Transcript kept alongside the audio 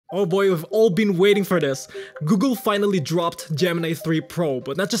Oh boy, we've all been waiting for this. Google finally dropped Gemini 3 Pro,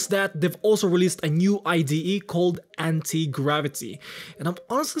 but not just that, they've also released a new IDE called Antigravity. And I'm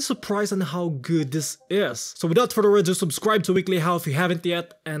honestly surprised on how good this is. So without further ado, subscribe to WeeklyHow if you haven't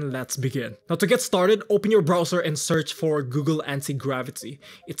yet, and let's begin. Now to get started, open your browser and search for Google Antigravity.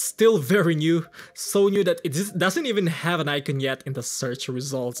 It's still very new, so new that it doesn't even have an icon yet in the search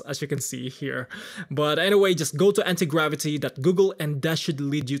results, as you can see here. But anyway, just go to antigravity.google and that should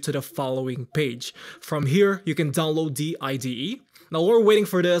lead you to the following page. From here, you can download the IDE. Now, while we're waiting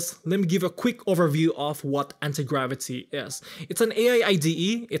for this, let me give a quick overview of what Antigravity is. It's an AI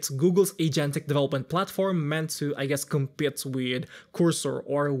IDE. It's Google's agentic development platform meant to, I guess, compete with Cursor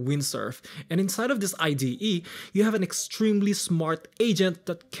or Windsurf. And inside of this IDE, you have an extremely smart agent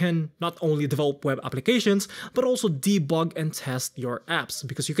that can not only develop web applications, but also debug and test your apps,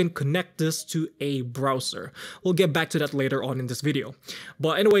 because you can connect this to a browser. We'll get back to that later on in this video.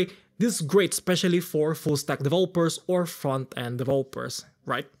 But anyway, this is great, especially for full-stack developers or front-end developers,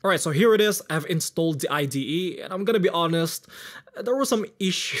 right? Alright, so here it is. I've installed the IDE, and I'm gonna be honest, there were some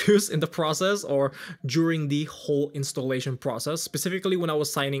issues in the process or during the whole installation process, specifically when I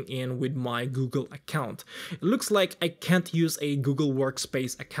was signing in with my Google account. It looks like I can't use a Google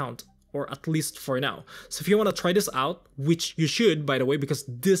Workspace account, or at least for now. So if you want to try this out, which you should, by the way, because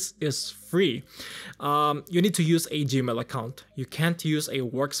this is free, you need to use a Gmail account. You can't use a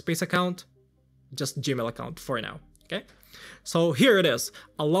Workspace account, just Gmail account for now, okay? So here it is.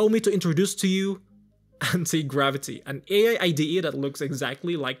 Allow me to introduce to you Antigravity, an AI IDE that looks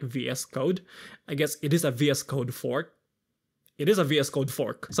exactly like VS Code. I guess it is a VS Code fork. It is a VS Code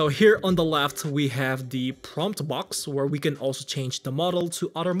fork. So here on the left, we have the prompt box where we can also change the model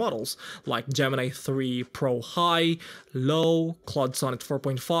to other models like Gemini 3 Pro High, Low, Claude Sonnet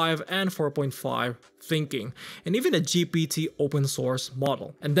 4.5, and 4.5 Thinking, and even a GPT open source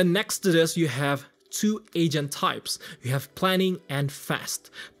model. And then next to this, you have two agent types. You have planning and fast.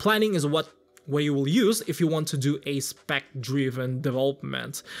 Planning is what you will use if you want to do a spec-driven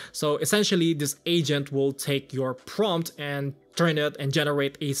development. So essentially, this agent will take your prompt and turn it and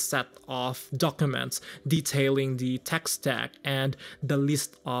generate a set of documents detailing the tech stack and the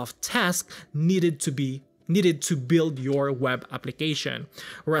list of tasks needed to build your web application.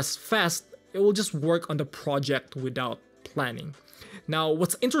 Whereas fast, it will just work on the project without planning. Now,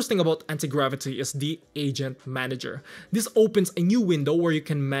 what's interesting about Antigravity is the Agent Manager. This opens a new window where you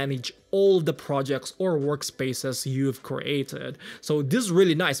can manage all the projects or workspaces you've created. So this is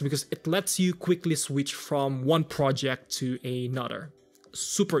really nice because it lets you quickly switch from one project to another.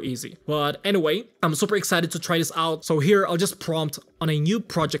 Super easy. But anyway, I'm super excited to try this out. So here I'll just prompt on a new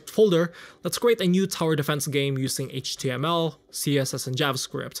project folder. Let's create a new tower defense game using HTML, CSS and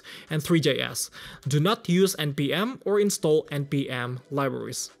JavaScript, and Three.js. Do not use npm or install npm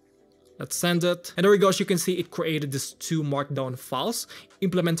libraries. Let's send it. And there we go. As you can see, it created these two markdown files,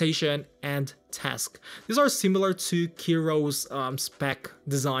 implementation and task. These are similar to Kiro's spec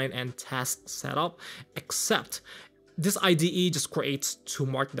design and task setup, except this IDE just creates two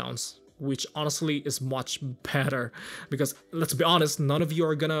markdowns, which honestly is much better because let's be honest, none of you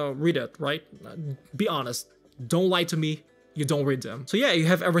are gonna read it, right? Be honest, don't lie to me. You don't read them. So yeah, you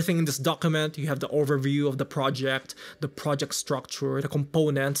have everything in this document. You have the overview of the project structure, the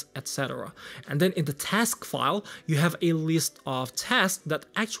components, etc. And then in the task file, you have a list of tasks that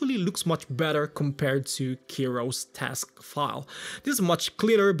actually looks much better compared to Kiro's task file. This is much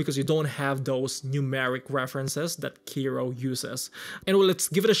cleaner because you don't have those numeric references that Kiro uses. Anyway, let's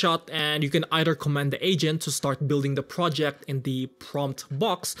give it a shot, and you can either command the agent to start building the project in the prompt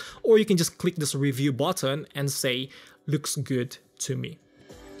box, or you can just click this review button and say, looks good to me.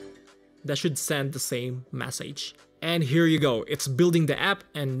 That should send the same message. And here you go, it's building the app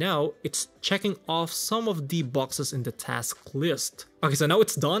and now it's checking off some of the boxes in the task list. Okay, so now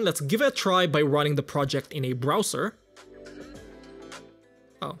it's done. Let's give it a try by running the project in a browser.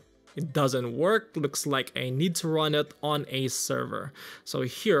 Oh, it doesn't work. Looks like I need to run it on a server. So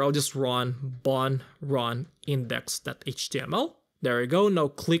here I'll just run run index.html. There we go, now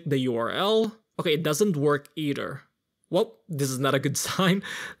click the URL. Okay, it doesn't work either. Well, this is not a good sign.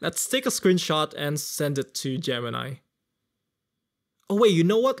 Let's take a screenshot and send it to Gemini. Oh wait, you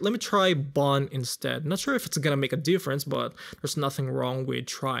know what? Let me try Bon instead. Not sure if it's gonna make a difference, but there's nothing wrong with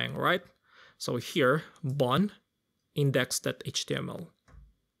trying, right? So here, Bon, index.html.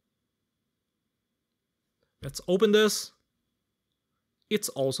 Let's open this. It's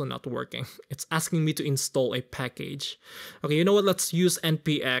also not working. It's asking me to install a package. Okay, you know what? Let's use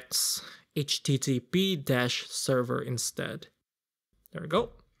npx http-server instead. There we go.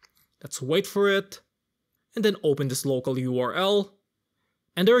 Let's wait for it and then open this local URL.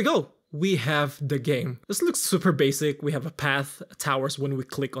 And there we go. We have the game. This looks super basic. We have a path, towers when we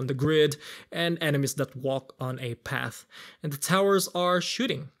click on the grid, and enemies that walk on a path. And the towers are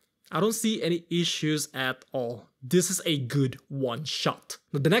shooting. I don't see any issues at all. This is a good one shot.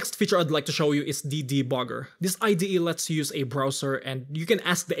 Now, the next feature I'd like to show you is the debugger. This IDE lets you use a browser and you can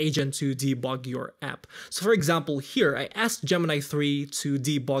ask the agent to debug your app. So for example, here I asked Gemini 3 to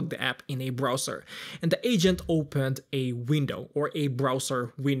debug the app in a browser, and the agent opened a window or a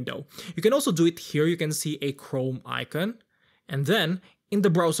browser window. You can also do it here. You can see a Chrome icon, and then in the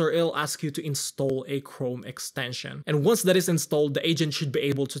browser, it'll ask you to install a Chrome extension. And once that is installed, the agent should be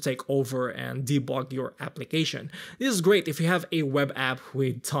able to take over and debug your application. This is great if you have a web app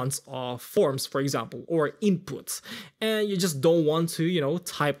with tons of forms, for example, or inputs, and you just don't want to,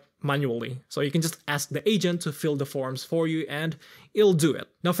 type manually. So you can just ask the agent to fill the forms for you and it'll do it.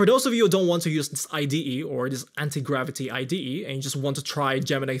 Now, for those of you who don't want to use this IDE or this Antigravity IDE and you just want to try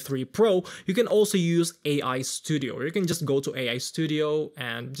Gemini 3 Pro, you can also use AI Studio. Or you can just go to AI Studio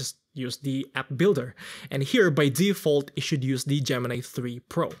and just use the app builder. And here, by default, it should use the Gemini 3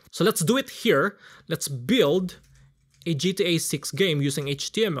 Pro. So let's do it here. Let's build a GTA 6 game using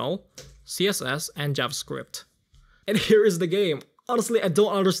HTML, CSS, and JavaScript. And here is the game. Honestly, I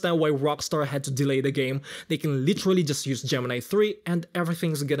don't understand why Rockstar had to delay the game. They can literally just use Gemini 3 and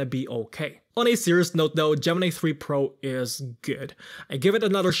everything's gonna be okay. On a serious note though, Gemini 3 Pro is good. I give it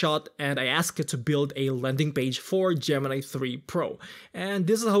another shot and I asked it to build a landing page for Gemini 3 Pro. And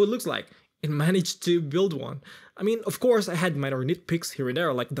this is how it looks like. It managed to build one. I mean, of course, I had minor nitpicks here and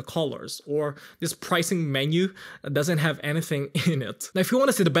there, like the colors, or this pricing menu that doesn't have anything in it. Now, if you want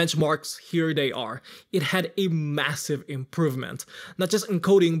to see the benchmarks, here they are. It had a massive improvement, not just in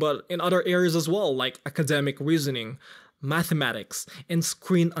coding, but in other areas as well, like academic reasoning, mathematics, and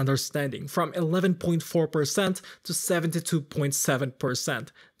screen understanding, from 11.4% to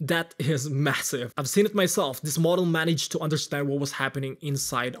 72.7%. That is massive. I've seen it myself. This model managed to understand what was happening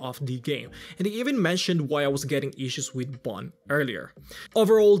inside of the game, and they even mentioned why I was getting issues with Bun earlier.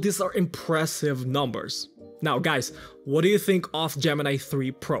 Overall, these are impressive numbers. Now guys, what do you think of Gemini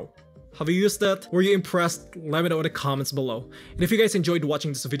 3 Pro? Have you used it? Were you impressed? Let me know in the comments below. And if you guys enjoyed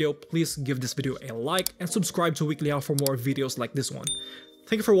watching this video, please give this video a like and subscribe to WeeklyHow for more videos like this one.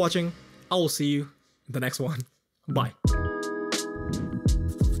 Thank you for watching. I will see you in the next one. Bye.